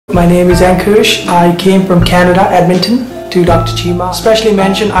My name is Ankush. I came from Canada, Edmonton, to Dr. Cheema. Especially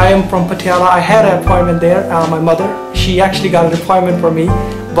mention I am from Patiala. I had an appointment there. My mother, she actually got an appointment for me.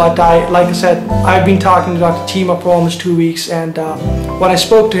 But like I said, I've been talking to Dr. Cheema for almost 2 weeks, and when I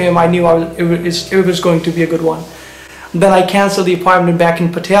spoke to him, I knew it was going to be a good one. Then I canceled the appointment back in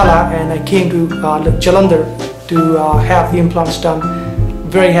Patiala, and I came to Jalandhar to have the implants done.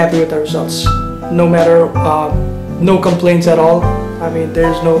 Very happy with the results. No matter, no complaints at all. I mean,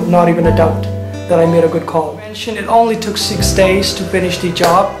 there's not even a doubt that I made a good call. It only took 6 days to finish the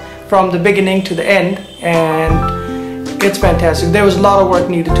job from the beginning to the end, and it's fantastic. There was a lot of work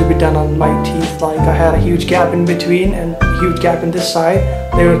needed to be done on my teeth. Like, I had a huge gap in between and a huge gap in this side.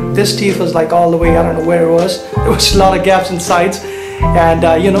 This teeth was like all the way, I don't know where it was. There was a lot of gaps in sides,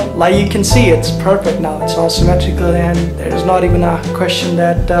 and you know, like you can see, it's perfect now. It's all symmetrical, and there's not even a question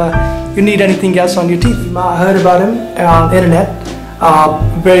that you need anything else on your teeth. I heard about him on the internet.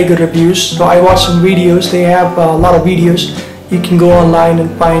 Very good reviews. So I watched some videos. They have a lot of videos. You can go online and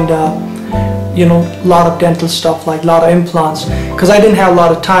find you know, a lot of dental stuff, like a lot of implants, because I didn't have a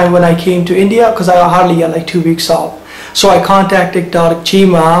lot of time when I came to India, because I hardly had like 2 weeks off. So I contacted Dr.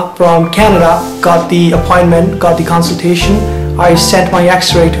 Cheema from Canada, got the appointment, got the consultation. I sent my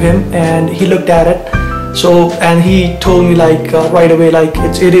x-ray to him, and he looked at it. So, and he told me like right away, like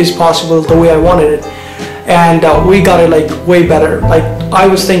it is possible the way I wanted it. And we got it like way better. Like, I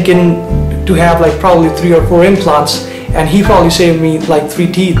was thinking to have like probably 3 or 4 implants, and he probably saved me like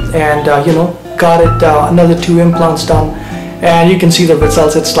 3 teeth, and you know, got it another 2 implants done, and you can see the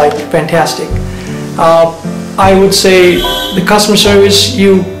results. It's like fantastic. I would say the customer service,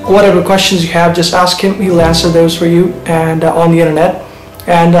 whatever questions you have, just ask him. He'll answer those for you, and on the internet.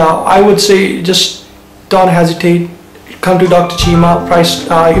 And I would say just don't hesitate. Come to Dr. Cheema. Price,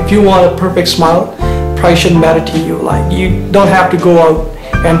 if you want a perfect smile, price shouldn't matter to you. Like, you don't have to go out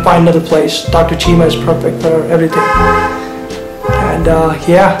and find another place. Dr. Cheema is perfect for everything. And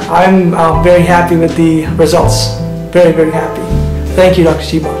yeah, I'm very happy with the results. Very, very happy. Thank you, Dr.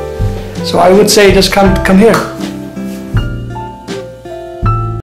 Cheema. So I would say just come here.